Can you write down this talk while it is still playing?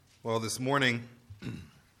Well, this morning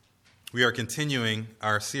we are continuing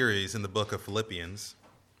our series in the book of Philippians.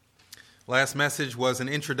 Last message was an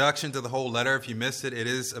introduction to the whole letter. If you missed it, it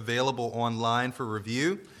is available online for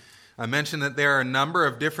review. I mentioned that there are a number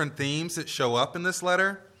of different themes that show up in this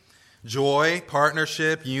letter: joy,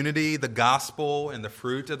 partnership, unity, the gospel, and the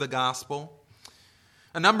fruit of the gospel.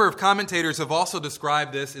 A number of commentators have also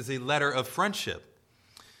described this as a letter of friendship.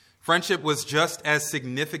 Friendship was just as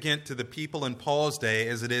significant to the people in Paul's day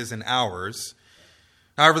as it is in ours.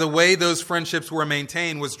 However, the way those friendships were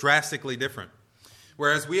maintained was drastically different.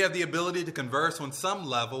 Whereas we have the ability to converse on some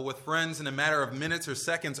level with friends in a matter of minutes or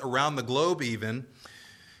seconds around the globe even,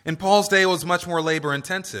 in Paul's day it was much more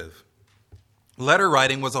labor-intensive. Letter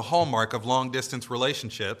writing was a hallmark of long-distance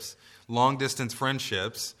relationships, long-distance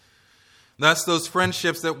friendships. Thus, those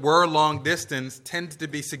friendships that were long distance tended to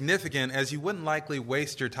be significant, as you wouldn't likely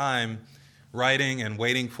waste your time writing and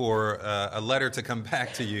waiting for a letter to come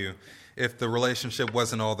back to you if the relationship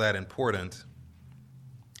wasn't all that important.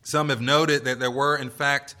 Some have noted that there were, in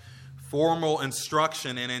fact, formal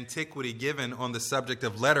instruction in antiquity given on the subject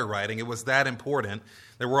of letter writing. It was that important.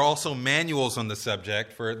 There were also manuals on the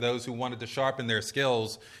subject for those who wanted to sharpen their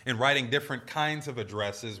skills in writing different kinds of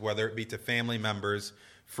addresses, whether it be to family members,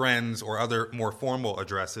 friends, or other more formal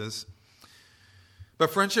addresses.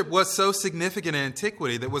 But friendship was so significant in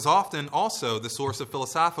antiquity that it was often also the source of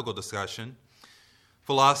philosophical discussion.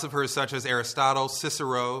 Philosophers such as Aristotle,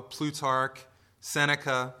 Cicero, Plutarch,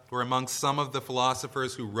 Seneca were amongst some of the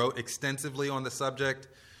philosophers who wrote extensively on the subject.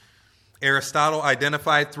 Aristotle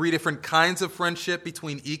identified three different kinds of friendship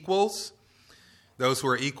between equals. Those who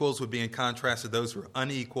are equals would be in contrast to those who are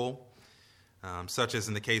unequal. Such as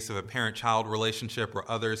in the case of a parent-child relationship, or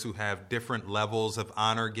others who have different levels of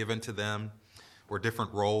honor given to them or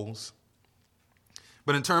different roles.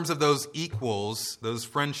 But in terms of those equals, those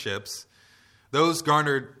friendships, those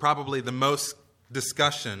garnered probably the most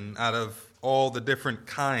discussion out of all the different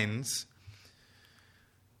kinds.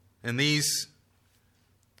 And these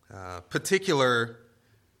particular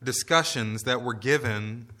discussions that were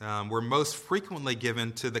given were most frequently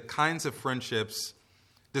given to the kinds of friendships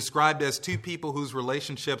described as two people whose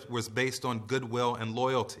relationship was based on goodwill and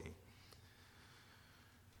loyalty.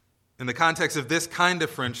 In the context of this kind of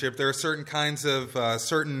friendship, there are certain kinds of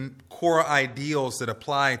certain core ideals that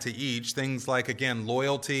apply to each. Things like, again,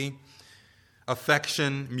 loyalty,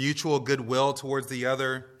 affection, mutual goodwill towards the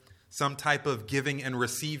other, some type of giving and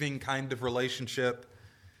receiving kind of relationship,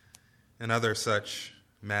 and other such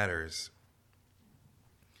matters.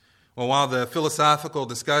 Well, while the philosophical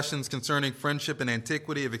discussions concerning friendship in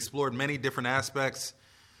antiquity have explored many different aspects,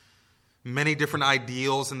 many different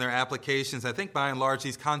ideals and their applications, I think by and large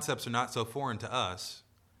these concepts are not so foreign to us.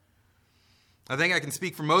 I think I can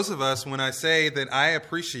speak for most of us when I say that I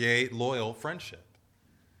appreciate loyal friendship.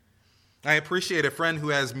 I appreciate a friend who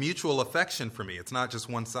has mutual affection for me. It's not just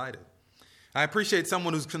one-sided. I appreciate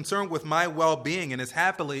someone who's concerned with my well-being and is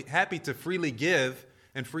happy to freely give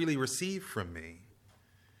and freely receive from me.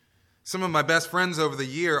 Some of my best friends over the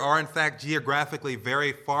year are, in fact, geographically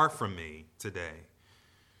very far from me today.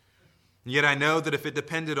 And yet I know that if it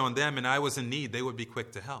depended on them and I was in need, they would be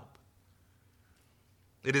quick to help.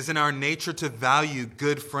 It is in our nature to value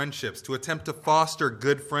good friendships, to attempt to foster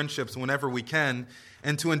good friendships whenever we can,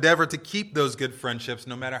 and to endeavor to keep those good friendships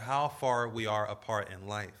no matter how far we are apart in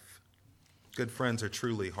life. Good friends are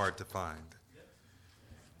truly hard to find.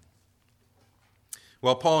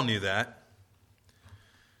 Well, Paul knew that.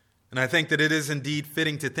 And I think that it is indeed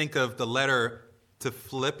fitting to think of the letter to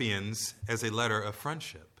Philippians as a letter of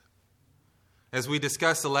friendship. As we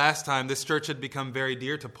discussed the last time, this church had become very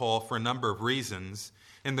dear to Paul for a number of reasons.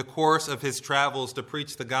 In the course of his travels to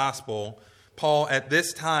preach the gospel, Paul, at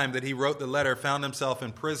this time that he wrote the letter, found himself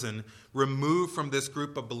in prison, removed from this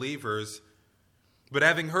group of believers. But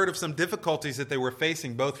having heard of some difficulties that they were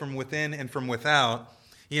facing, both from within and from without,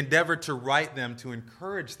 he endeavored to write them to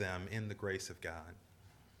encourage them in the grace of God.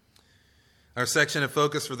 Our section of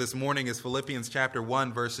focus for this morning is Philippians chapter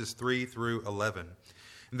 1, verses 3 through 11.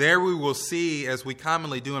 There we will see, as we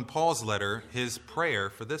commonly do in Paul's letter, his prayer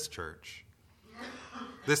for this church.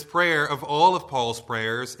 This prayer, of all of Paul's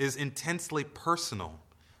prayers, is intensely personal,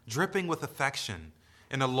 dripping with affection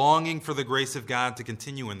and a longing for the grace of God to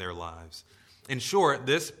continue in their lives. In short,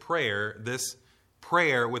 this prayer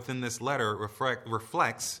within this letter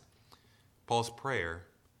reflects Paul's prayer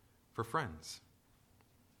for friends.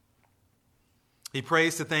 He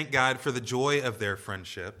prays to thank God for the joy of their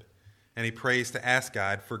friendship, and he prays to ask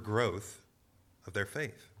God for growth of their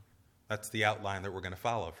faith. That's the outline that we're going to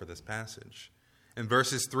follow for this passage. In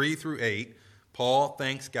verses 3 through 8, Paul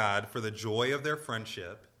thanks God for the joy of their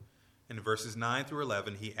friendship, in verses 9 through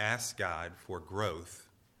 11, he asks God for growth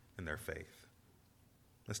in their faith.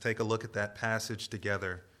 Let's take a look at that passage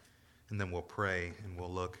together, and then we'll pray and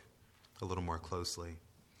we'll look a little more closely.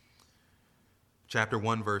 Chapter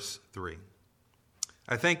 1, verse 3.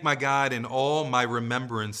 I thank my God in all my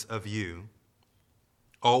remembrance of you,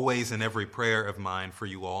 always in every prayer of mine for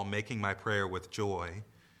you all, making my prayer with joy,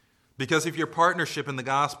 because of your partnership in the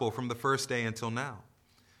gospel from the first day until now.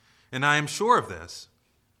 And I am sure of this,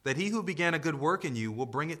 that he who began a good work in you will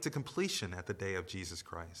bring it to completion at the day of Jesus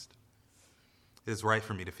Christ. It is right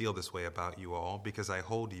for me to feel this way about you all, because I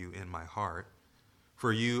hold you in my heart.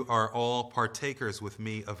 For you are all partakers with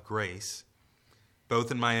me of grace, both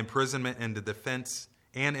in my imprisonment and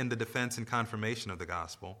in the defense and confirmation of the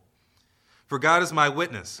gospel. For God is my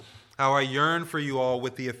witness, how I yearn for you all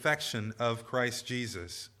with the affection of Christ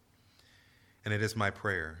Jesus. And it is my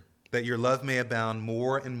prayer that your love may abound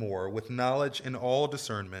more and more with knowledge and all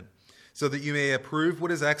discernment, so that you may approve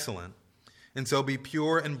what is excellent, and so be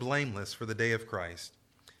pure and blameless for the day of Christ,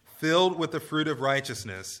 filled with the fruit of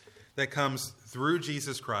righteousness that comes through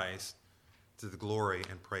Jesus Christ to the glory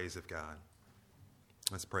and praise of God.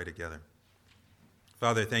 Let's pray together.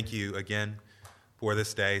 Father, thank you again for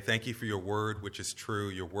this day. Thank you for your word, which is true,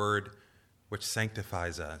 your word which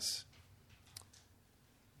sanctifies us.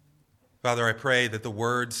 Father, I pray that the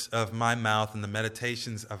words of my mouth and the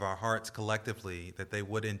meditations of our hearts collectively, that they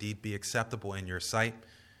would indeed be acceptable in your sight.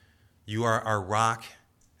 You are our rock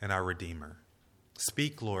and our Redeemer.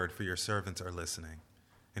 Speak, Lord, for your servants are listening.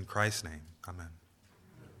 In Christ's name, amen.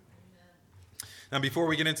 Now, before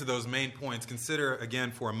we get into those main points, consider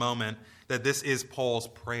again for a moment that this is Paul's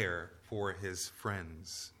prayer for his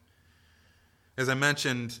friends. As I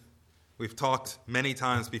mentioned, we've talked many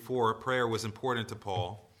times before, prayer was important to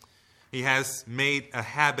Paul. He has made a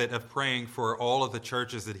habit of praying for all of the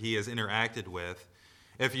churches that he has interacted with.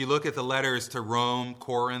 If you look at the letters to Rome,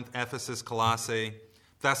 Corinth, Ephesus, Colossae,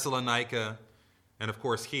 Thessalonica, and of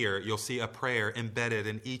course here, you'll see a prayer embedded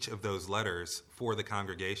in each of those letters for the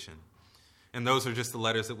congregation. And those are just the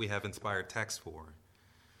letters that we have inspired text for.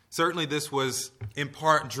 Certainly this was in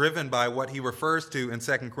part driven by what he refers to in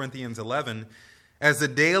 2 Corinthians 11 as the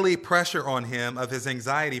daily pressure on him of his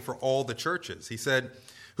anxiety for all the churches. He said,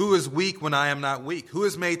 "Who is weak when I am not weak? Who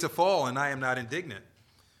is made to fall and I am not indignant?"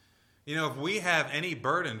 You know, if we have any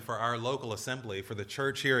burden for our local assembly, for the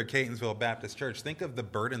church here at Catonsville Baptist Church, think of the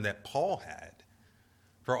burden that Paul had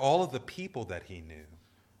for all of the people that he knew,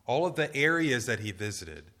 all of the areas that he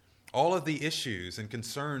visited, all of the issues and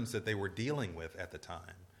concerns that they were dealing with at the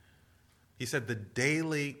time. He said, the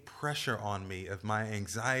daily pressure on me of my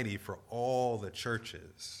anxiety for all the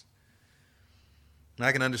churches. And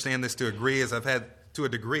I can understand this to a degree as I've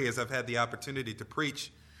had the opportunity to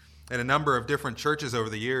preach at a number of different churches over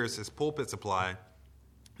the years as pulpit supply,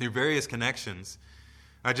 through various connections.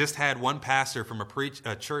 I just had one pastor from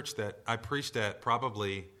a church that I preached at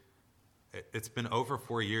probably, it's been over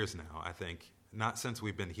 4 years now, I think. Not since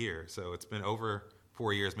we've been here, so it's been over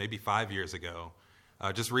 4 years, maybe 5 years ago.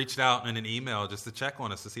 Just reached out in an email just to check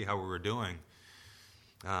on us to see how we were doing.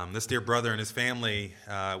 This dear brother and his family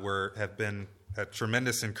have been a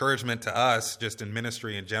tremendous encouragement to us just in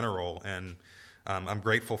ministry in general, and I'm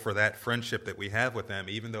grateful for that friendship that we have with them,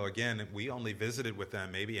 even though, again, we only visited with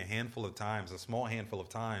them maybe a small handful of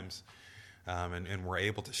times, and were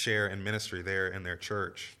able to share in ministry there in their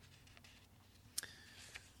church.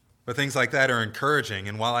 But things like that are encouraging,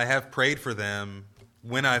 and while I have prayed for them,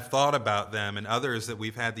 when I've thought about them and others that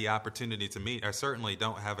we've had the opportunity to meet, I certainly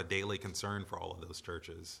don't have a daily concern for all of those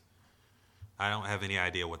churches. I don't have any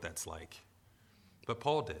idea what that's like. But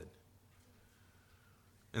Paul did.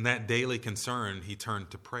 And that daily concern, he turned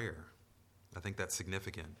to prayer. I think that's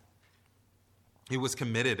significant. He was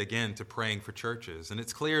committed, again, to praying for churches. And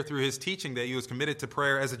it's clear through his teaching that he was committed to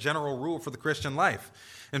prayer as a general rule for the Christian life.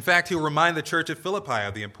 In fact, he'll remind the church at Philippi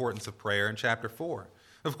of the importance of prayer in chapter 4.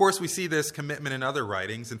 Of course, we see this commitment in other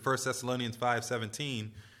writings. In 1 Thessalonians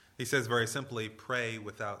 5:17, he says very simply, pray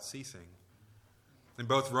without ceasing. In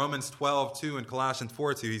both Romans 12:2 and Colossians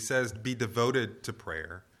 4:2, he says, be devoted to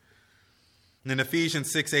prayer. And in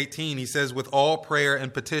Ephesians 6:18, he says, with all prayer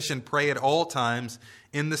and petition, pray at all times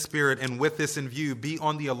in the Spirit, and with this in view, be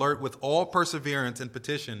on the alert with all perseverance and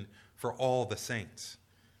petition for all the saints.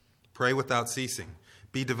 Pray without ceasing.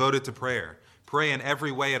 Be devoted to prayer. Pray in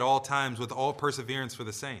every way at all times with all perseverance for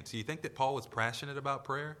the saints. Do you think that Paul was passionate about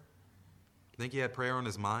prayer? Think he had prayer on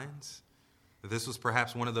his minds? That this was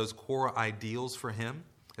perhaps one of those core ideals for him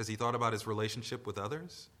as he thought about his relationship with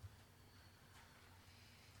others?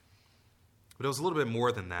 But it was a little bit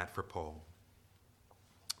more than that for Paul.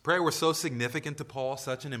 Prayer was so significant to Paul,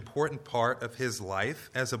 such an important part of his life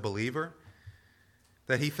as a believer,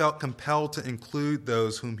 that he felt compelled to include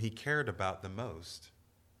those whom he cared about the most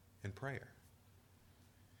in prayer.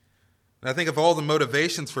 And I think of all the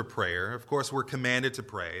motivations for prayer, of course, we're commanded to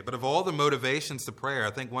pray, but of all the motivations to prayer,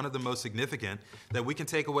 I think one of the most significant that we can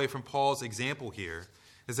take away from Paul's example here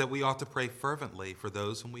is that we ought to pray fervently for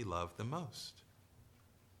those whom we love the most.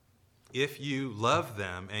 If you love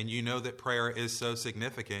them and you know that prayer is so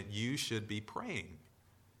significant, you should be praying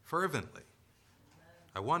fervently.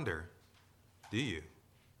 I wonder, do you?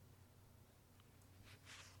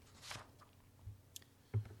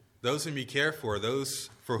 Those whom you care for,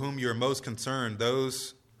 those for whom you're most concerned,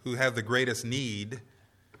 those who have the greatest need,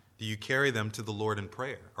 do you carry them to the Lord in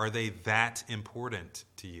prayer? Are they that important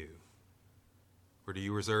to you? Or do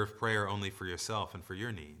you reserve prayer only for yourself and for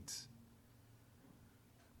your needs?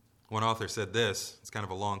 One author said this, it's kind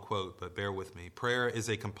of a long quote, but bear with me. Prayer is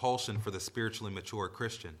a compulsion for the spiritually mature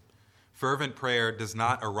Christian. Fervent prayer does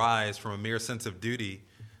not arise from a mere sense of duty,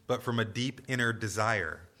 but from a deep inner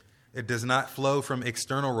desire. It does not flow from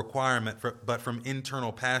external requirement, but from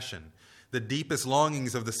internal passion. The deepest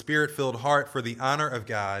longings of the Spirit-filled heart for the honor of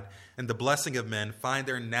God and the blessing of men find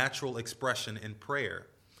their natural expression in prayer.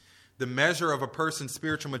 The measure of a person's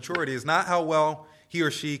spiritual maturity is not how well he or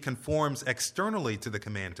she conforms externally to the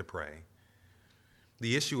command to pray.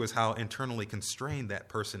 The issue is how internally constrained that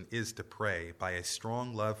person is to pray by a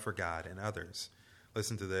strong love for God and others.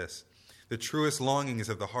 Listen to this. The truest longings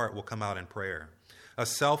of the heart will come out in prayer. A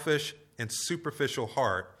selfish and superficial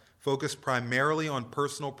heart focused primarily on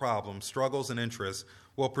personal problems, struggles, and interests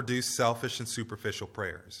will produce selfish and superficial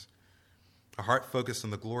prayers. A heart focused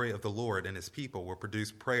on the glory of the Lord and his people will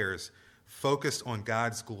produce prayers focused on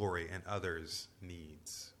God's glory and others'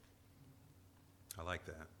 needs. I like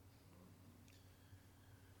that.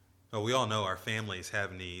 Well, we all know our families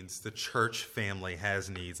have needs. The church family has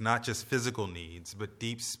needs, not just physical needs, but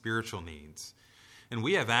deep spiritual needs. And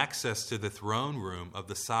we have access to the throne room of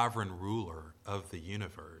the sovereign ruler of the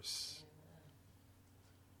universe.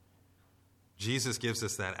 Jesus gives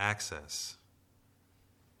us that access.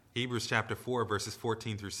 Hebrews chapter 4, verses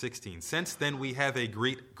 14 through 16. Since then we have a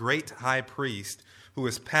great high priest who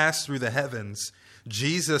has passed through the heavens,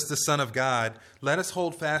 Jesus, the Son of God. Let us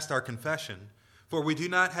hold fast our confession. For we do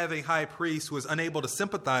not have a high priest who is unable to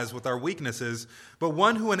sympathize with our weaknesses, but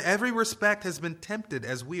one who in every respect has been tempted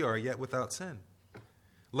as we are, yet without sin.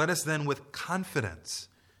 Let us then with confidence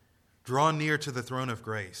draw near to the throne of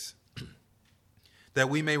grace, that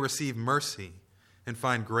we may receive mercy and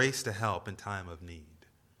find grace to help in time of need.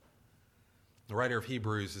 The writer of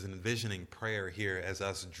Hebrews is envisioning prayer here as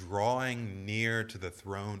us drawing near to the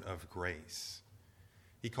throne of grace.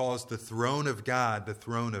 He calls the throne of God the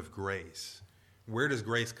throne of grace. Where does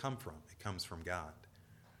grace come from? It comes from God.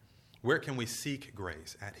 Where can we seek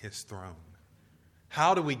grace? At his throne.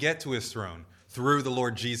 How do we get to his throne? Through the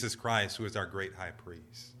Lord Jesus Christ, who is our great high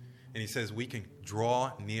priest. And he says we can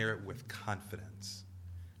draw near with confidence,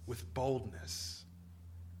 with boldness,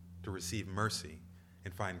 to receive mercy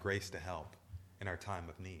and find grace to help in our time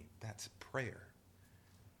of need. That's prayer.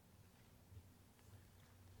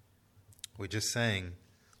 We just sang,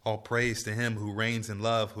 all praise to him who reigns in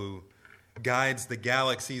love, who guides the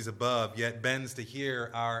galaxies above, yet bends to hear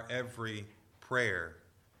our every prayer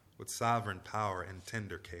with sovereign power and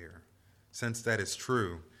tender care. Since that is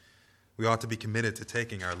true, we ought to be committed to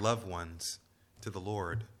taking our loved ones to the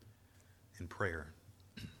Lord in prayer.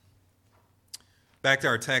 Back to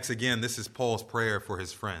our text again, this is Paul's prayer for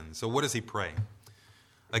his friends. So what does he pray?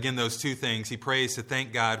 Again, those two things. He prays to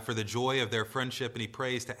thank God for the joy of their friendship, and he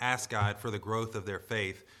prays to ask God for the growth of their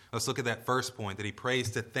faith. Let's look at that first point, that he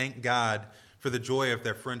prays to thank God for the joy of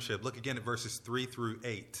their friendship. Look again at verses 3 through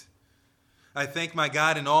 8. I thank my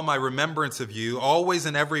God in all my remembrance of you, always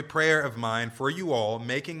in every prayer of mine for you all,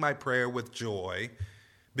 making my prayer with joy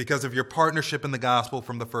because of your partnership in the gospel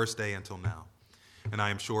from the first day until now. And I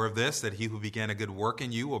am sure of this, that he who began a good work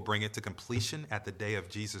in you will bring it to completion at the day of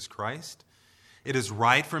Jesus Christ. It is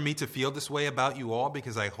right for me to feel this way about you all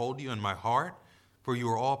because I hold you in my heart, for you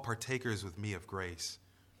are all partakers with me of grace,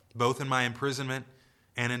 both in my imprisonment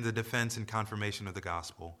and in the defense and confirmation of the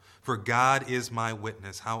gospel. For God is my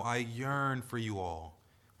witness, how I yearn for you all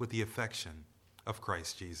with the affection of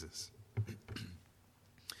Christ Jesus.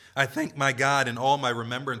 I thank my God in all my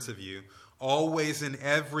remembrance of you, always in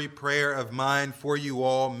every prayer of mine for you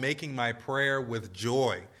all, making my prayer with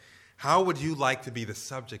joy. How would you like to be the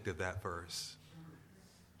subject of that verse?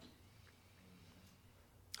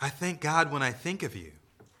 I thank God when I think of you.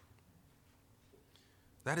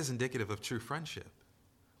 That is indicative of true friendship,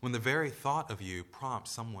 when the very thought of you prompts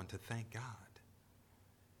someone to thank God.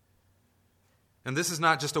 And this is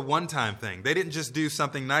not just a one-time thing. They didn't just do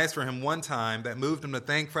something nice for him one time that moved him to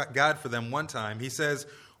thank God for them one time. He says,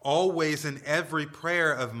 always in every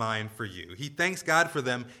prayer of mine for you. He thanks God for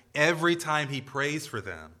them every time he prays for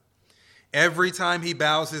them. Every time he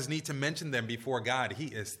bows his knee to mention them before God, he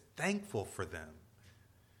is thankful for them.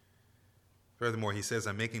 Furthermore, he says,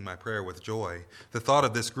 I'm making my prayer with joy. The thought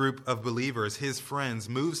of this group of believers, his friends,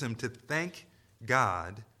 moves him to thank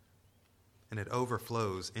God, and it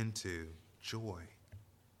overflows into joy.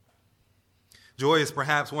 Joy is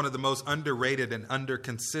perhaps one of the most underrated and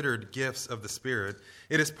underconsidered gifts of the Spirit.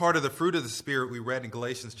 It is part of the fruit of the Spirit we read in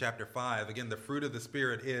Galatians chapter 5. Again, the fruit of the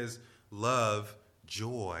Spirit is love,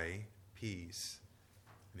 joy, peace.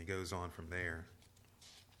 And he goes on from there.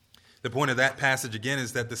 The point of that passage again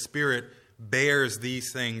is that the Spirit bears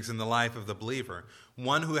these things in the life of the believer.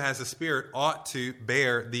 One who has a Spirit ought to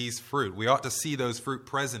bear these fruit. We ought to see those fruit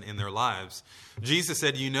present in their lives. Jesus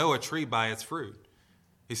said, you know a tree by its fruit.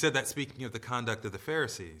 He said that speaking of the conduct of the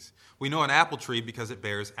Pharisees. We know an apple tree because it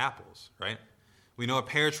bears apples, right? We know a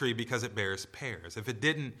pear tree because it bears pears. If it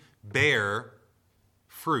didn't bear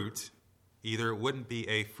fruit, either it wouldn't be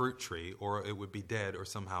a fruit tree or it would be dead or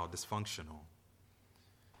somehow dysfunctional.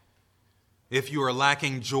 If you are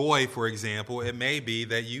lacking joy, for example, it may be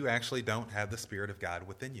that you actually don't have the Spirit of God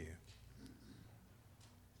within you.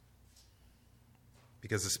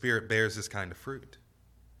 Because the Spirit bears this kind of fruit.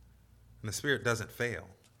 And the Spirit doesn't fail.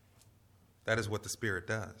 That is what the Spirit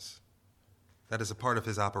does. That is a part of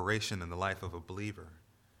his operation in the life of a believer.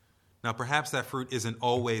 Now, perhaps that fruit isn't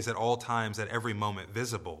always, at all times, at every moment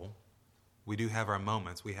visible. We do have our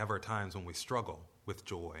moments. We have our times when we struggle with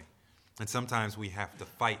joy. And sometimes we have to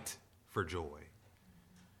fight for joy.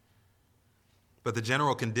 But the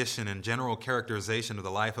general condition and general characterization of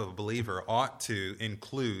the life of a believer ought to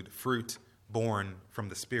include fruit born from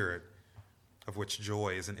the Spirit, of which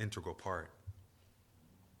joy is an integral part.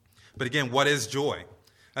 But again, what is joy?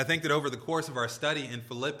 I think that over the course of our study in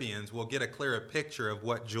Philippians, we'll get a clearer picture of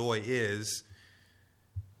what joy is.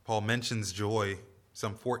 Paul mentions joy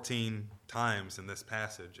some 14 times in this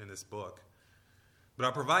passage, in this book. But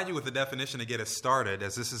I'll provide you with a definition to get us started,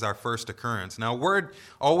 as this is our first occurrence. Now, a word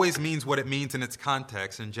always means what it means in its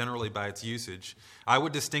context and generally by its usage. I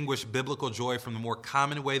would distinguish biblical joy from the more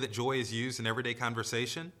common way that joy is used in everyday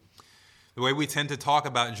conversation. The way we tend to talk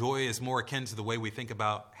about joy is more akin to the way we think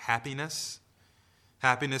about happiness.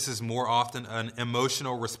 Happiness is more often an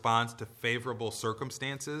emotional response to favorable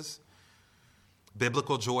circumstances.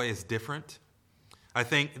 Biblical joy is different. I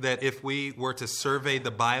think that if we were to survey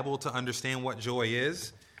the Bible to understand what joy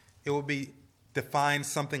is, it would be defined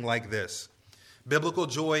something like this. Biblical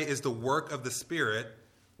joy is the work of the Spirit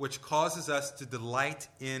which causes us to delight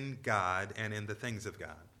in God and in the things of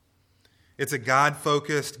God. It's a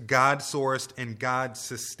God-focused, God-sourced, and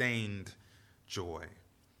God-sustained joy.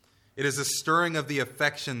 It is a stirring of the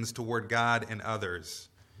affections toward God and others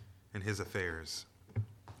and his affairs.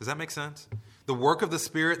 Does that make sense? The work of the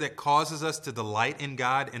Spirit that causes us to delight in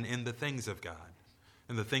God and in the things of God.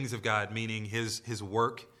 And the things of God meaning his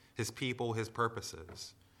work, his people, his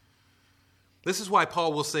purposes. This is why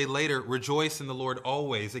Paul will say later, rejoice in the Lord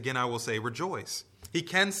always. Again, I will say rejoice. He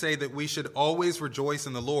can say that we should always rejoice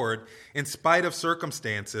in the Lord in spite of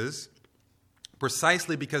circumstances,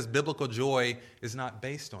 precisely because biblical joy is not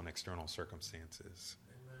based on external circumstances.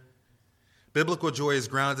 Amen. Biblical joy is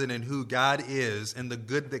grounded in who God is and the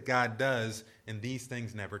good that God does, and these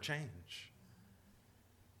things never change.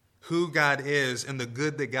 Who God is and the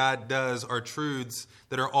good that God does are truths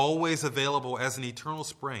that are always available as an eternal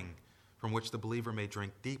spring from which the believer may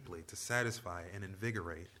drink deeply to satisfy and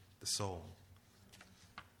invigorate the soul.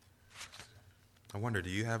 I wonder, do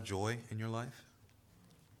you have joy in your life?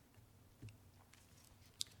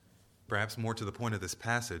 Perhaps more to the point of this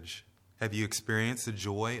passage, have you experienced the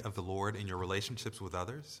joy of the Lord in your relationships with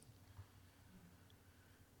others?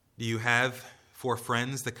 Do you have for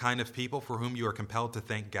friends the kind of people for whom you are compelled to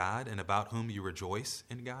thank God and about whom you rejoice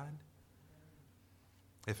in God?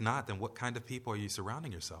 If not, then what kind of people are you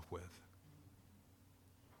surrounding yourself with?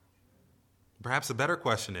 Perhaps a better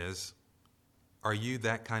question is, are you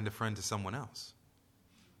that kind of friend to someone else?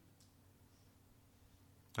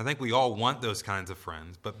 I think we all want those kinds of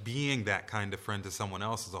friends, but being that kind of friend to someone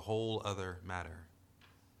else is a whole other matter.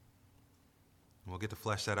 And we'll get to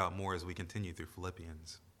flesh that out more as we continue through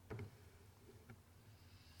Philippians.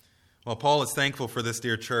 Well, Paul is thankful for this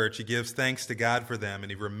dear church. He gives thanks to God for them,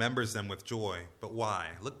 and he remembers them with joy. But why?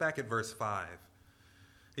 Look back at verse 5.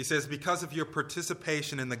 He says, because of your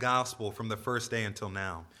participation in the gospel from the first day until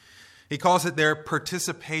now. He calls it their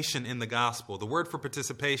participation in the gospel. The word for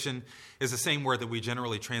participation is the same word that we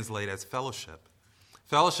generally translate as fellowship.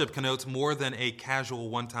 Fellowship connotes more than a casual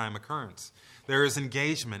one-time occurrence. There is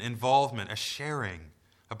engagement, involvement, a sharing,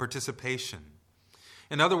 a participation.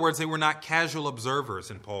 In other words, they were not casual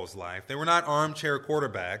observers in Paul's life. They were not armchair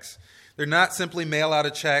quarterbacks. They're not simply mail out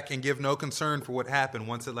a check and give no concern for what happened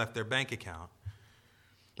once it left their bank account.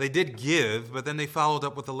 They did give, but then they followed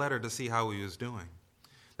up with a letter to see how he was doing.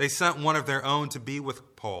 They sent one of their own to be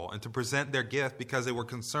with Paul and to present their gift because they were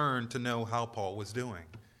concerned to know how Paul was doing.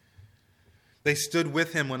 They stood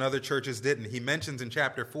with him when other churches didn't. He mentions in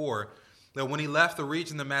chapter 4 that when he left the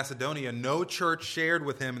region of Macedonia, no church shared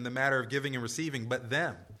with him in the matter of giving and receiving but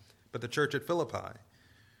the church at Philippi.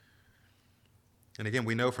 And again,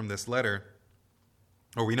 we know from this letter,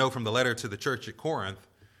 or we know from the letter to the church at Corinth,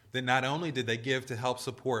 that not only did they give to help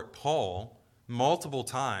support Paul multiple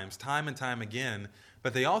times, time and time again,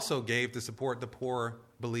 but they also gave to support the poor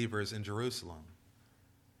believers in Jerusalem.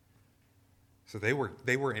 So they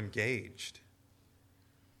were engaged.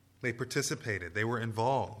 They participated. They were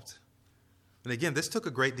involved. And again, this took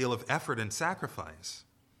a great deal of effort and sacrifice.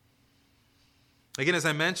 Again, as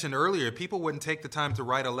I mentioned earlier, people wouldn't take the time to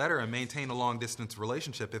write a letter and maintain a long-distance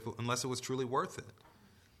relationship unless it was truly worth it.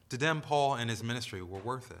 To them, Paul and his ministry were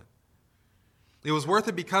worth it. It was worth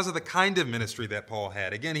it because of the kind of ministry that Paul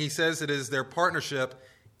had. Again, he says it is their partnership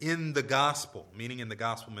in the gospel, meaning in the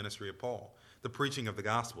gospel ministry of Paul, the preaching of the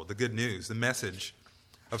gospel, the good news, the message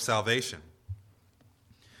of salvation.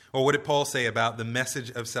 Or what did Paul say about the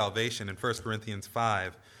message of salvation in 1 Corinthians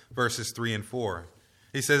 5, verses 3 and 4?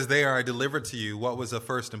 He says, "There I delivered to you what was of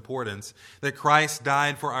first importance, that Christ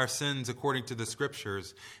died for our sins according to the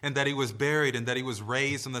Scriptures, and that he was buried, and that he was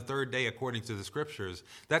raised on the third day according to the Scriptures."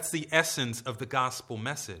 That's the essence of the gospel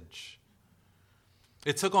message.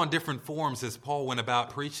 It took on different forms as Paul went about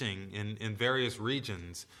preaching in various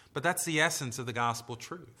regions, but that's the essence of the gospel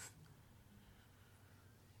truth.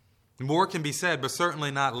 More can be said, but certainly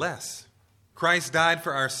not less. Christ died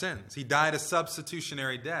for our sins. He died a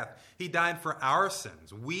substitutionary death. He died for our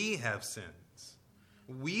sins. We have sins.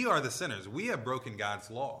 We are the sinners. We have broken God's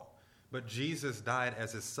law. But Jesus died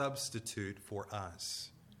as a substitute for us.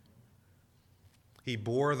 He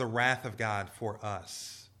bore the wrath of God for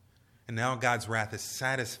us. And now God's wrath is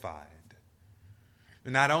satisfied.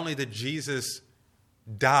 And not only did Jesus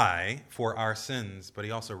die for our sins, but he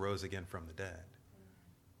also rose again from the dead.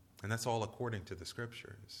 And that's all according to the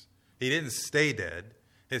Scriptures. He didn't stay dead.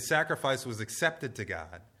 His sacrifice was accepted to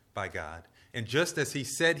God by God. And just as he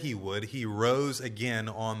said he would, he rose again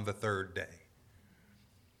on the third day.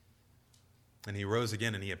 And he rose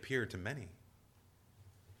again and he appeared to many.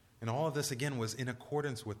 And all of this again was in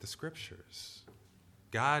accordance with the Scriptures.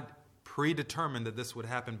 God predetermined that this would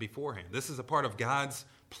happen beforehand. This is a part of God's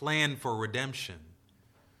plan for redemption.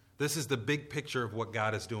 This is the big picture of what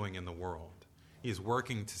God is doing in the world. He is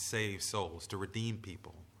working to save souls, to redeem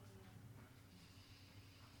people.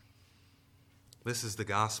 This is the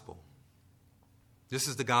gospel. This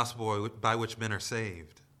is the gospel by which men are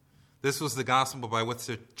saved. This was the gospel by which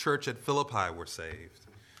the church at Philippi were saved.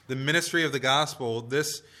 The ministry of the gospel,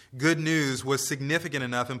 this good news, was significant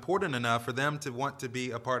enough, important enough for them to want to be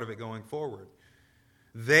a part of it going forward.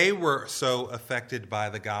 They were so affected by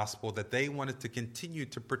the gospel that they wanted to continue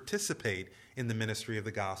to participate in the ministry of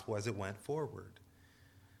the gospel as it went forward.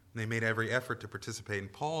 And they made every effort to participate in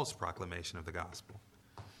Paul's proclamation of the gospel.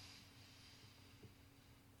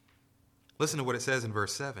 Listen to what it says in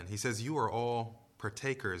verse 7. He says, "You are all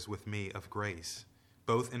partakers with me of grace,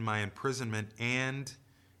 both in my imprisonment and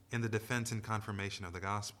in the defense and confirmation of the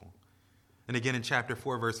gospel." And again in chapter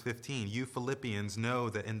 4, verse 15, "You Philippians know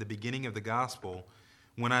that in the beginning of the gospel,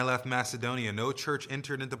 when I left Macedonia, no church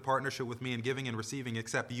entered into partnership with me in giving and receiving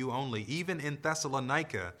except you only. Even in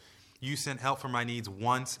Thessalonica, you sent help for my needs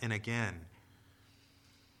once and again."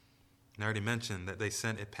 And I already mentioned that they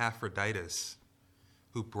sent Epaphroditus,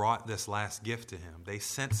 who brought this last gift to him. They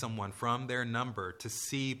sent someone from their number to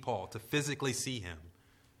see Paul, to physically see him.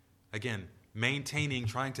 Again,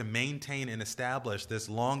 trying to maintain and establish this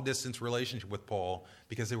long-distance relationship with Paul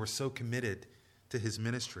because they were so committed to his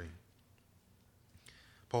ministry.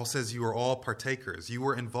 Paul says you are all partakers. You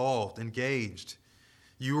were involved, engaged.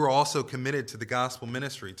 You were also committed to the gospel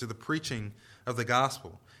ministry, to the preaching of the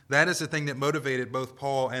gospel. That is the thing that motivated both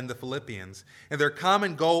Paul and the Philippians. And their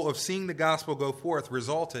common goal of seeing the gospel go forth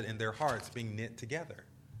resulted in their hearts being knit together.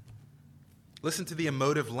 Listen to the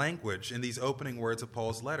emotive language in these opening words of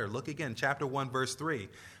Paul's letter. Look again, chapter 1, verse 3.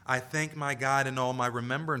 "I thank my God in all my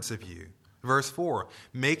remembrance of you." Verse 4,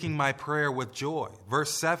 "Making my prayer with joy."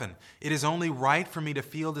 Verse 7, "It is only right for me to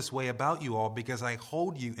feel this way about you all because I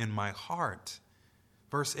hold you in my heart."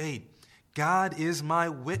 Verse 8, "God is my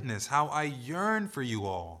witness, how I yearn for you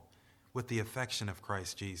all with the affection of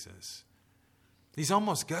Christ Jesus. He's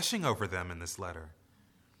almost gushing over them in this letter.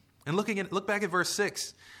 And look back at verse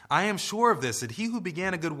 6. I am sure of this, that he who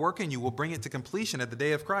began a good work in you will bring it to completion at the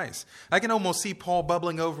day of Christ. I can almost see Paul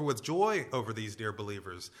bubbling over with joy over these dear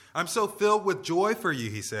believers. I'm so filled with joy for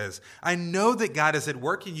you, he says. I know that God is at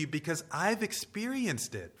work in you because I've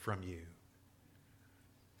experienced it from you.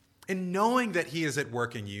 And knowing that he is at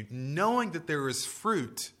work in you, knowing that there is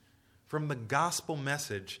fruit from the gospel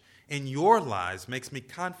message in your lives makes me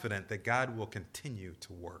confident that God will continue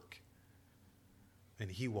to work. And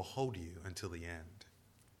he will hold you until the end.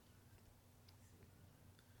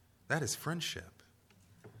 That is friendship.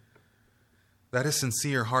 That is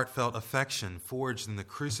sincere, heartfelt affection forged in the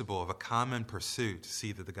crucible of a common pursuit to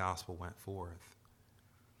see that the gospel went forth.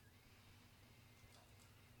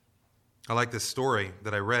 I like this story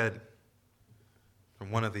that I read from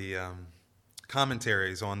one of the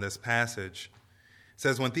commentaries on this passage. It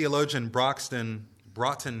says, when theologian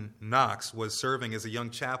Broughton Knox was serving as a young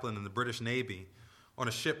chaplain in the British Navy on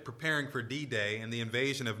a ship preparing for D-Day and the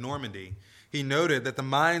invasion of Normandy, he noted that the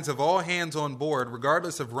minds of all hands on board,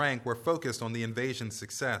 regardless of rank, were focused on the invasion's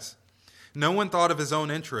success. No one thought of his own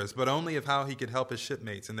interest, but only of how he could help his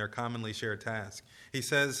shipmates in their commonly shared task. He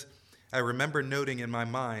says, I remember noting in my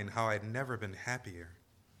mind how I'd never been happier.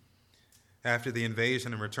 After the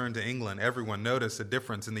invasion and return to England, everyone noticed a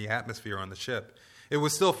difference in the atmosphere on the ship. It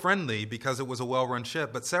was still friendly because it was a well-run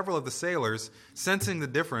ship, but several of the sailors, sensing the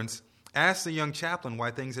difference, asked the young chaplain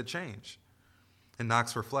why things had changed. And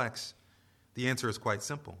Knox reflects, the answer is quite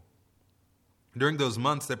simple. During those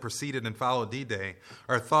months that preceded and followed D-Day,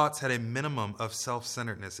 our thoughts had a minimum of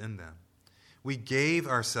self-centeredness in them. We gave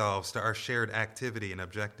ourselves to our shared activity and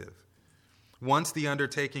objective. Once the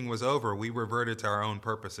undertaking was over, we reverted to our own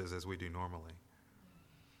purposes as we do normally.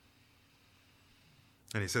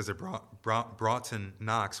 And he says that Broughton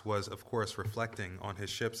Knox was, of course, reflecting on his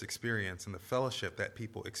ship's experience and the fellowship that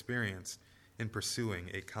people experienced in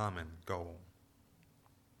pursuing a common goal.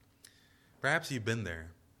 Perhaps you've been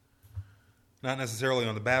there. Not necessarily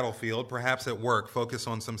on the battlefield, perhaps at work, focused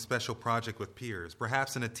on some special project with peers,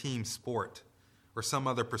 perhaps in a team sport or some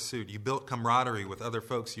other pursuit. You built camaraderie with other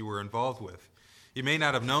folks you were involved with. You may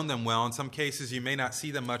not have known them well. In some cases, you may not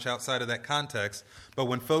see them much outside of that context. But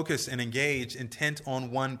when focused and engaged, intent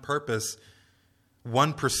on one purpose,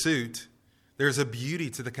 one pursuit, there's a beauty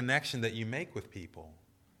to the connection that you make with people.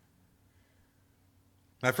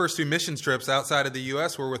 My first 2 missions trips outside of the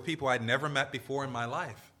U.S. were with people I'd never met before in my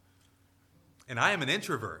life. And I am an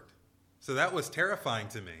introvert, so that was terrifying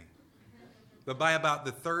to me. But by about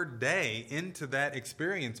the 3rd day into that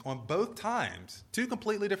experience, on both times, 2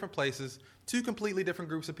 completely different places, 2 completely different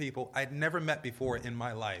groups of people I'd never met before in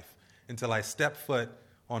my life until I stepped foot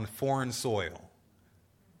on foreign soil.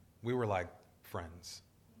 We were like friends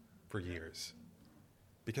for years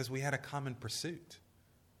because we had a common pursuit.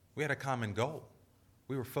 We had a common goal.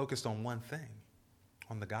 We were focused on one thing,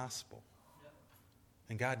 on the gospel.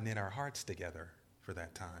 And God knit our hearts together for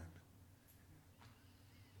that time.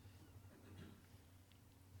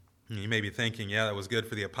 You may be thinking, yeah, that was good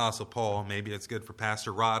for the Apostle Paul. Maybe it's good for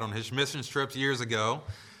Pastor Rod on his mission trips years ago.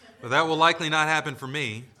 But that will likely not happen for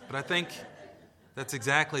me. But I think that's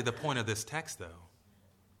exactly the point of this text, though.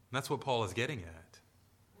 And that's what Paul is getting at.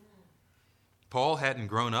 Paul hadn't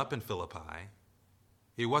grown up in Philippi.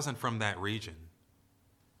 He wasn't from that region.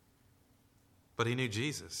 But he knew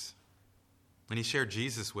Jesus. And he shared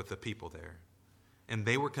Jesus with the people there. And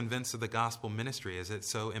they were convinced of the gospel ministry as it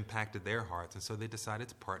so impacted their hearts. And so they decided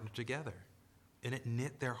to partner together. And it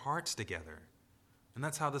knit their hearts together. And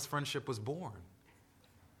that's how this friendship was born.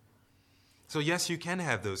 So yes, you can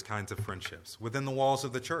have those kinds of friendships within the walls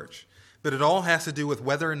of the church. But it all has to do with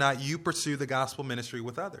whether or not you pursue the gospel ministry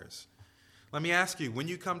with others. Let me ask you, when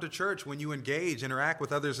you come to church, when you engage, interact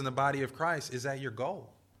with others in the body of Christ, is that your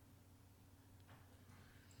goal?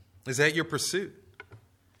 Is that your pursuit?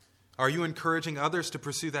 Are you encouraging others to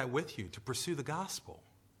pursue that with you, to pursue the gospel?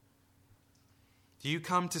 Do you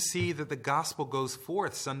come to see that the gospel goes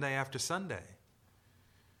forth Sunday after Sunday?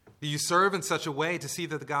 Do you serve in such a way to see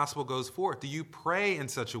that the gospel goes forth? Do you pray in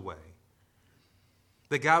such a way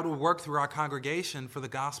that God will work through our congregation for the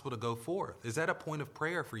gospel to go forth? Is that a point of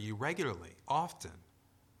prayer for you regularly, often?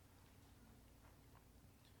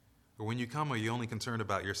 Or when you come, are you only concerned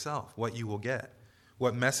about yourself, what you will get?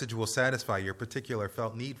 What message will satisfy your particular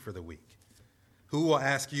felt need for the week? Who will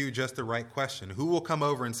ask you just the right question? Who will come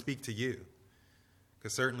over and speak to you?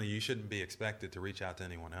 Because certainly you shouldn't be expected to reach out to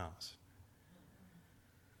anyone else.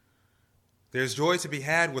 There's joy to be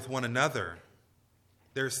had with one another,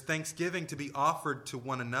 There's thanksgiving to be offered to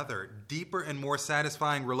one another, deeper and more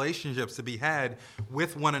satisfying relationships to be had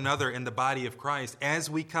with one another in the body of Christ as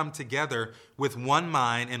we come together with one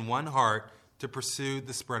mind and one heart to pursue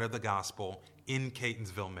the spread of the gospel in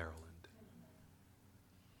Catonsville, Maryland.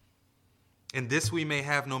 And this we may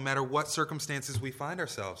have no matter what circumstances we find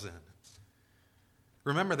ourselves in.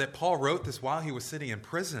 Remember that Paul wrote this while he was sitting in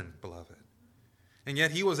prison, beloved. And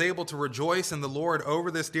yet he was able to rejoice in the Lord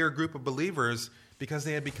over this dear group of believers because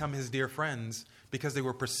they had become his dear friends, because they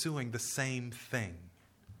were pursuing the same thing.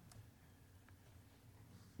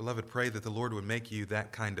 Beloved, pray that the Lord would make you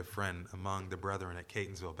that kind of friend among the brethren at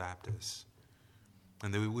Catonsville Baptist,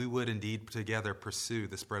 and that we would indeed together pursue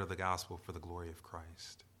the spread of the gospel for the glory of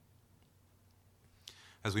Christ.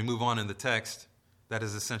 As we move on in the text, that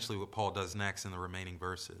is essentially what Paul does next in the remaining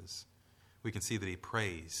verses. We can see that he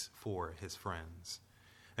prays for his friends.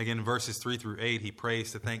 Again, in verses 3 through 8, he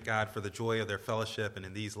prays to thank God for the joy of their fellowship. And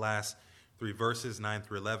in these last 3 verses, 9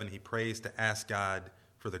 through 11, he prays to ask God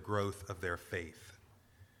for the growth of their faith.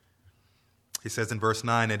 He says in verse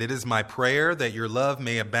 9, "And it is my prayer that your love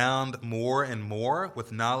may abound more and more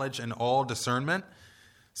with knowledge and all discernment,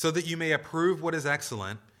 so that you may approve what is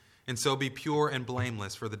excellent, and so be pure and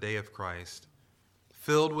blameless for the day of Christ,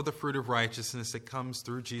 filled with the fruit of righteousness that comes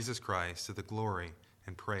through Jesus Christ to the glory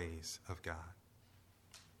and praise of God."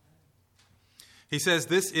 He says,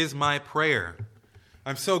 "This is my prayer.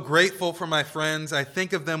 I'm so grateful for my friends. I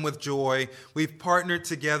think of them with joy. We've partnered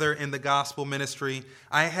together in the gospel ministry.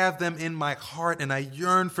 I have them in my heart, and I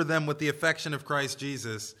yearn for them with the affection of Christ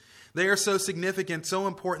Jesus. They are so significant, so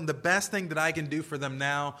important. The best thing that I can do for them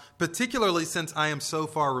now, particularly since I am so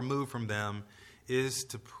far removed from them, is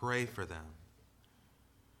to pray for them."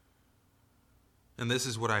 And this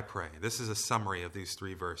is what I pray. This is a summary of these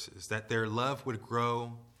 3 verses, that their love would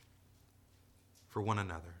grow for one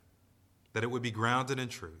another, that it would be grounded in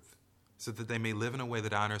truth, so that they may live in a way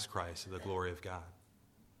that honors Christ to the glory of God.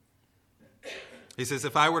 He says,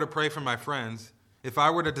 if I were to pray for my friends, if I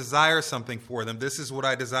were to desire something for them, this is what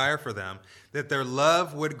I desire for them, that their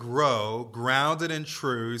love would grow, grounded in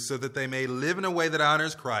truth, so that they may live in a way that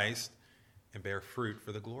honors Christ and bear fruit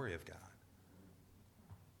for the glory of God.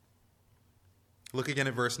 Look again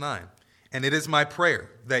at verse 9. "And it is my prayer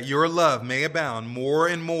that your love may abound more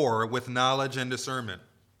and more with knowledge and discernment."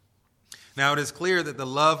 Now it is clear that the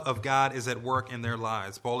love of God is at work in their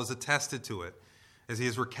lives. Paul has attested to it as he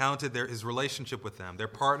has recounted his relationship with them. They're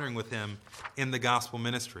partnering with him in the gospel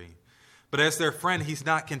ministry. But as their friend, he's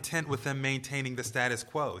not content with them maintaining the status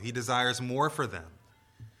quo. He desires more for them.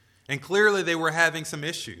 And clearly they were having some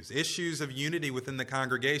issues of unity within the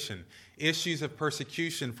congregation, issues of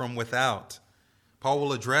persecution from without. Paul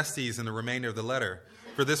will address these in the remainder of the letter.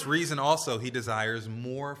 For this reason also, he desires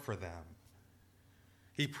more for them.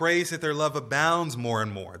 He prays that their love abounds more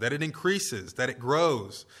and more, that it increases, that it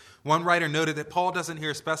grows. One writer noted that Paul doesn't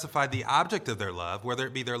here specify the object of their love, whether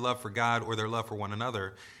it be their love for God or their love for one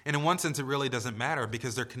another. And in one sense, it really doesn't matter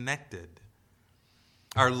because they're connected.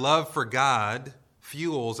 Our love for God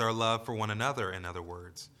fuels our love for one another, in other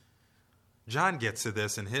words. John gets to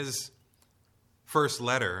this in his first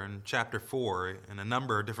letter in chapter 4, in a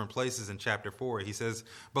number of different places in chapter 4. He says,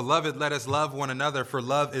 "Beloved, let us love one another, for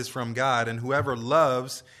love is from God, and whoever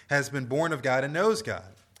loves has been born of God and knows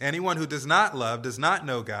God. Anyone who does not love does not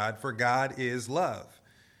know God, for God is love."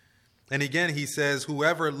 And again, he says,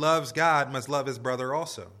 "Whoever loves God must love his brother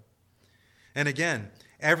also." And again,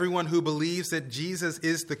 "Everyone who believes that Jesus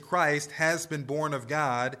is the Christ has been born of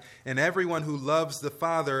God, and everyone who loves the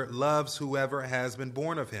Father loves whoever has been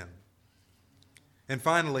born of him." And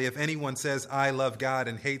finally, if anyone says, "I love God,"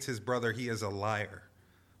 and hates his brother, he is a liar.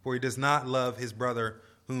 For he does not love his brother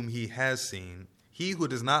whom he has seen. He who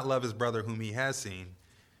does not love his brother whom he has seen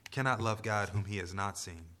cannot love God whom he has not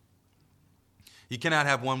seen. You cannot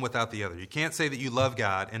have one without the other. You can't say that you love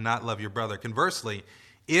God and not love your brother. Conversely,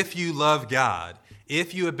 if you love God,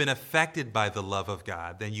 if you have been affected by the love of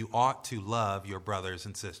God, then you ought to love your brothers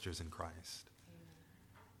and sisters in Christ.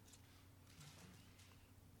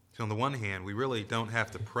 So on the one hand, we really don't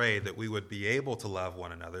have to pray that we would be able to love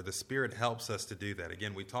one another. The Spirit helps us to do that.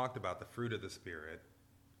 Again, we talked about the fruit of the Spirit.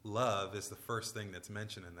 Love is the first thing that's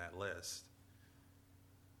mentioned in that list.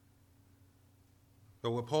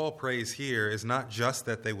 But what Paul prays here is not just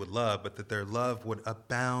that they would love, but that their love would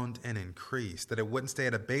abound and increase, that it wouldn't stay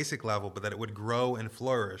at a basic level, but that it would grow and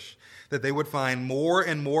flourish, that they would find more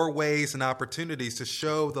and more ways and opportunities to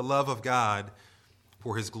show the love of God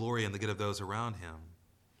for his glory and the good of those around him.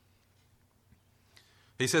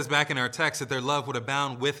 He says back in our text that their love would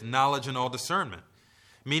abound with knowledge and all discernment.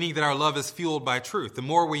 meaning that our love is fueled by truth. The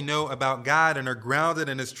more we know about God and are grounded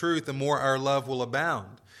in his truth, the more our love will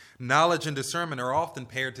abound. Knowledge and discernment are often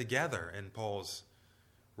paired together in Paul's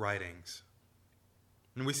writings.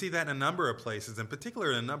 And we see that in a number of places, in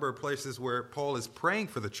particular in a number of places where Paul is praying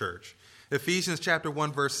for the church. Ephesians chapter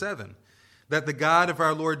 1, verse 7, that the God of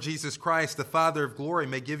our Lord Jesus Christ, the Father of glory,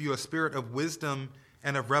 may give you a spirit of wisdom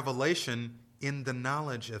and of revelation in the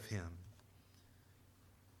knowledge of him.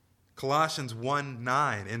 Colossians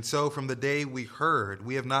 1:9, and so from the day we heard,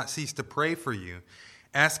 we have not ceased to pray for you,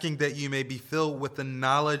 asking that you may be filled with the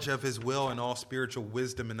knowledge of his will and all spiritual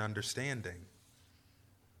wisdom and understanding.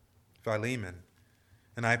 Philemon,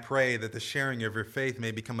 and I pray that the sharing of your faith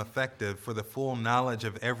may become effective for the full knowledge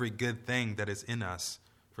of every good thing that is in us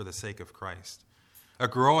for the sake of Christ. A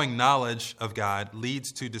growing knowledge of God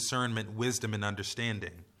leads to discernment, wisdom, and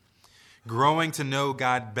understanding. Growing to know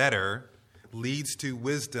God better leads to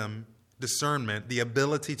wisdom, discernment, the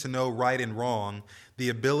ability to know right and wrong, the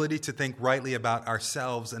ability to think rightly about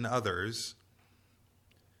ourselves and others,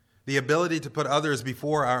 the ability to put others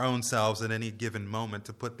before our own selves at any given moment,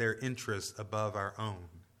 to put their interests above our own.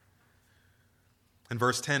 In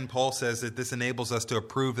verse 10, Paul says that this enables us to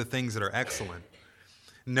approve the things that are excellent.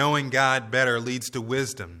 Knowing God better leads to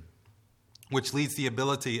wisdom, which leads the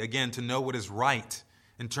ability, again, to know what is right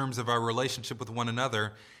in terms of our relationship with one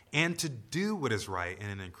another, and to do what is right in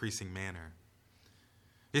an increasing manner.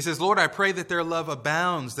 He says, Lord, I pray that their love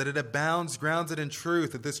abounds, that it abounds grounded in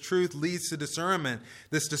truth, that this truth leads to discernment.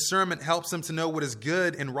 This discernment helps them to know what is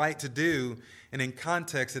good and right to do, and in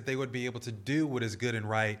context that they would be able to do what is good and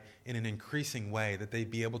right in an increasing way, that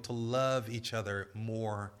they'd be able to love each other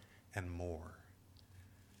more and more.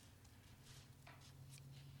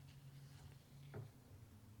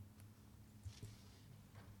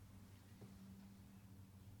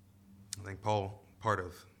 I think part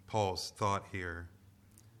of Paul's thought here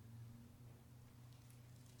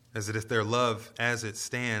is that if their love as it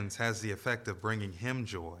stands has the effect of bringing him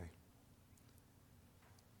joy,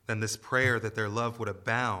 then this prayer that their love would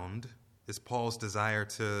abound is Paul's desire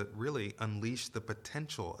to really unleash the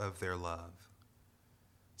potential of their love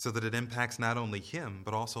so that it impacts not only him,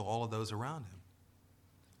 but also all of those around him,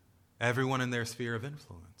 everyone in their sphere of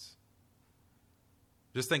influence.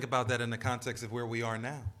 Just think about that in the context of where we are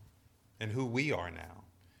now and who we are now.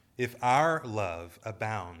 If our love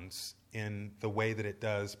abounds in the way that it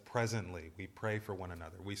does presently, we pray for one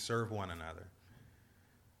another, we serve one another,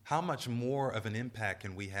 how much more of an impact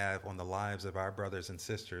can we have on the lives of our brothers and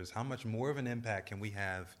sisters? How much more of an impact can we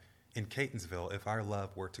have in Catonsville if our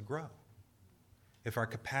love were to grow? If our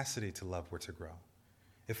capacity to love were to grow?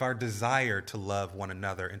 If our desire to love one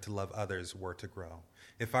another and to love others were to grow?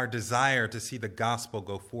 If our desire to see the gospel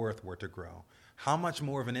go forth were to grow? How much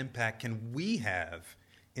more of an impact can we have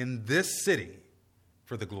in this city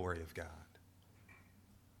for the glory of God?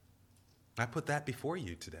 I put that before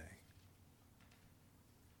you today.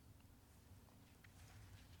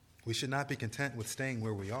 We should not be content with staying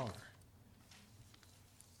where we are.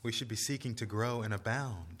 We should be seeking to grow and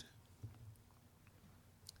abound.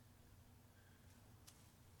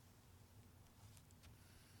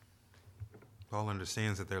 Paul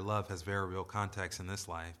understands that their love has very real context in this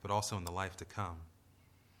life, but also in the life to come.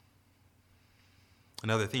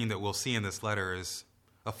 Another theme that we'll see in this letter is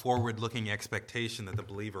a forward-looking expectation that the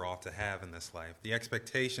believer ought to have in this life. The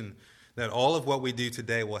expectation that all of what we do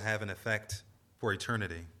today will have an effect for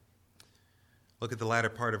eternity. Look at the latter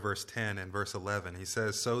part of verse 10 and verse 11. He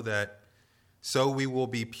says, So we will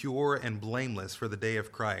be pure and blameless for the day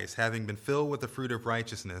of Christ, having been filled with the fruit of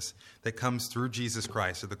righteousness that comes through Jesus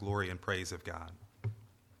Christ to the glory and praise of God.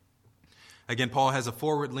 Again, Paul has a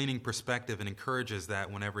forward-leaning perspective and encourages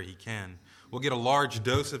that whenever he can. We'll get a large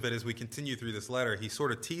dose of it as we continue through this letter. He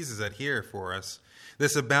sort of teases it here for us.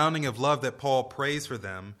 This abounding of love that Paul prays for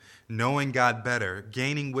them, knowing God better,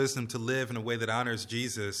 gaining wisdom to live in a way that honors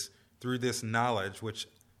Jesus through this knowledge, which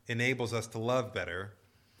enables us to love better.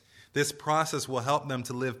 This process will help them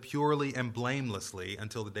to live purely and blamelessly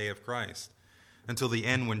until the day of Christ, until the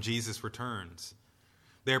end when Jesus returns.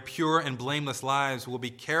 Their pure and blameless lives will be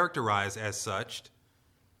characterized as such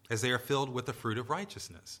as they are filled with the fruit of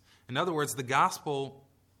righteousness. In other words, the gospel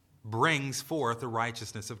brings forth the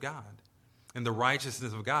righteousness of God, and the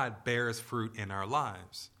righteousness of God bears fruit in our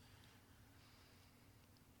lives.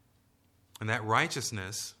 And that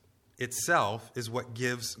righteousness itself is what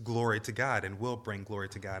gives glory to God and will bring glory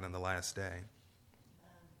to God on the last day.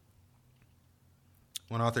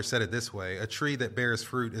 One author said it this way: a tree that bears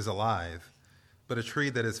fruit is alive, but a tree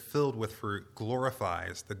that is filled with fruit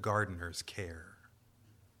glorifies the gardener's care.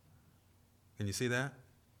 Can you see that?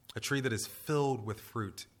 A tree that is filled with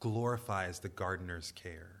fruit glorifies the gardener's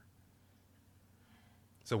care.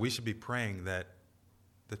 So we should be praying that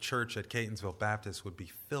the church at Catonsville Baptist would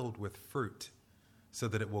be filled with fruit so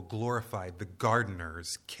that it will glorify the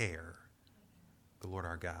gardener's care, the Lord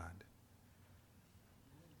our God.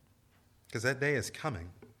 Because that day is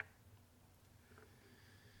coming.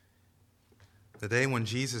 The day when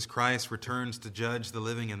Jesus Christ returns to judge the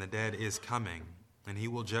living and the dead is coming, and he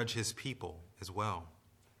will judge his people as well.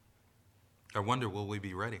 I wonder, will we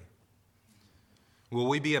be ready? Will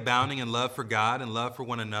we be abounding in love for God and love for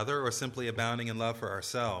one another, or simply abounding in love for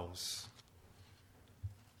ourselves?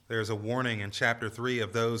 There's a warning in chapter 3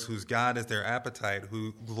 of those whose God is their appetite,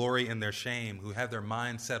 who glory in their shame, who have their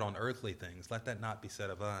mind set on earthly things. Let that not be said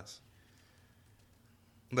of us.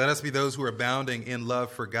 Let us be those who are abounding in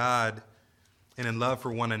love for God and in love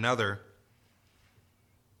for one another,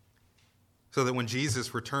 so that when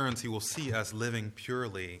Jesus returns, he will see us living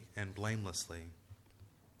purely and blamelessly.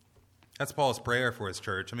 That's Paul's prayer for his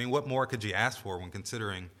church. I mean, what more could you ask for when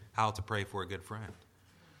considering how to pray for a good friend?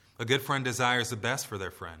 A good friend desires the best for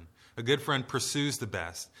their friend. A good friend pursues the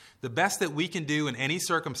best. The best that we can do in any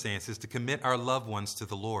circumstance is to commit our loved ones to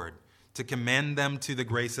the Lord, to commend them to the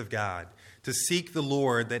grace of God, to seek the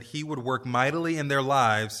Lord that he would work mightily in their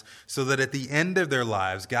lives so that at the end of their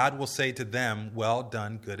lives, God will say to them, "Well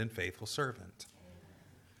done, good and faithful servant."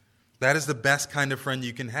 That is the best kind of friend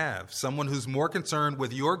you can have. Someone who's more concerned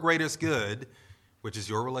with your greatest good, which is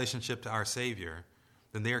your relationship to our Savior,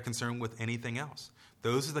 than they are concerned with anything else.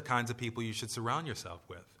 Those are the kinds of people you should surround yourself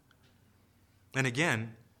with. And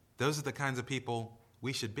again, those are the kinds of people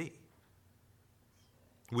we should be.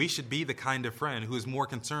 We should be the kind of friend who is more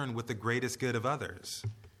concerned with the greatest good of others.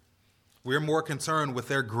 We're more concerned with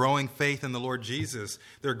their growing faith in the Lord Jesus,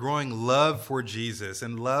 their growing love for Jesus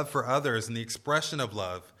and love for others and the expression of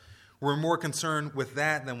love. We're more concerned with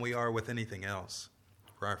that than we are with anything else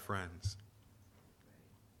for our friends.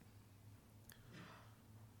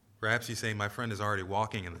 Perhaps you say, my friend is already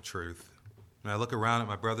walking in the truth. When I look around at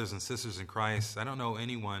my brothers and sisters in Christ, I don't know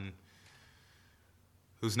anyone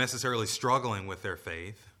who's necessarily struggling with their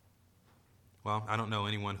faith. Well, I don't know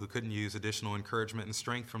anyone who couldn't use additional encouragement and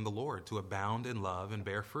strength from the Lord to abound in love and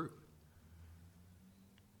bear fruit.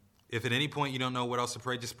 If at any point you don't know what else to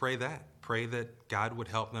pray, just pray that. Pray that God would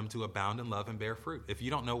help them to abound in love and bear fruit. If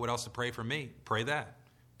you don't know what else to pray for me, pray that.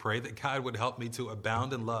 Pray that God would help me to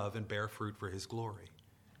abound in love and bear fruit for his glory.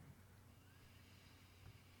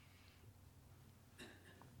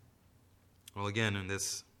 Well, again, in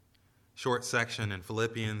this short section in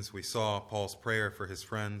Philippians, we saw Paul's prayer for his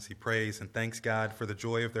friends. He prays and thanks God for the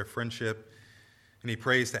joy of their friendship, and he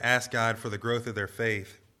prays to ask God for the growth of their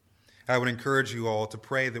faith. I would encourage you all to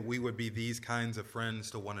pray that we would be these kinds of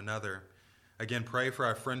friends to one another. Again, pray for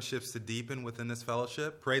our friendships to deepen within this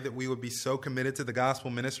fellowship. Pray that we would be so committed to the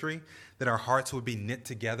gospel ministry that our hearts would be knit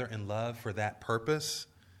together in love for that purpose.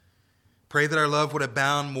 Pray that our love would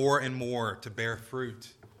abound more and more to bear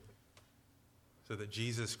fruit, so that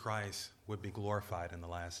Jesus Christ would be glorified in the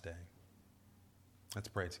last day. Let's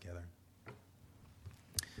pray together.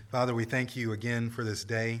 Father, we thank you again for this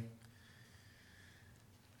day.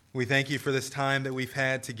 We thank you for this time that we've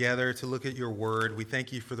had together to look at your word. We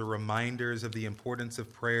thank you for the reminders of the importance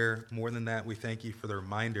of prayer. More than that, we thank you for the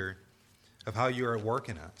reminder of how you are at work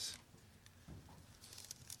in us.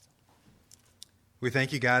 We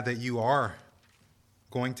thank you, God, that you are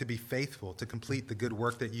going to be faithful to complete the good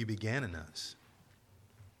work that you began in us.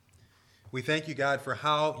 We thank you, God, for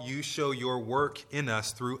how you show your work in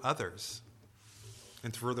us through others,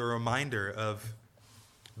 and for the reminder of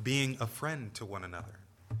being a friend to one another,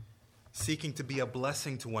 seeking to be a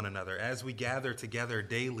blessing to one another as we gather together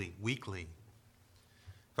daily, weekly.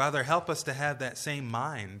 Father, help us to have that same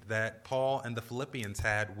mind that Paul and the Philippians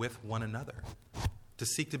had with one another, to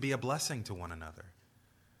seek to be a blessing to one another,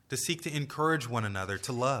 to seek to encourage one another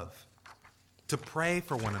to love, to pray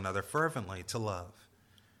for one another fervently to love,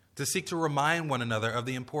 to seek to remind one another of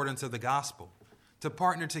the importance of the gospel, to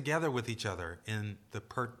partner together with each other in the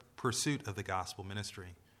pursuit of the gospel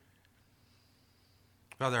ministry.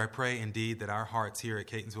 Father, I pray indeed that our hearts here at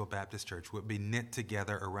Catonsville Baptist Church would be knit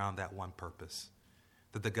together around that one purpose,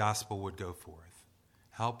 that the gospel would go forth.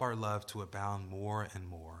 Help our love to abound more and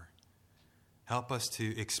more. Help us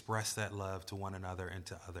to express that love to one another and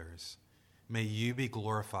to others. May you be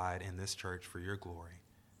glorified in this church for your glory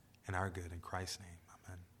and our good. In Christ's name.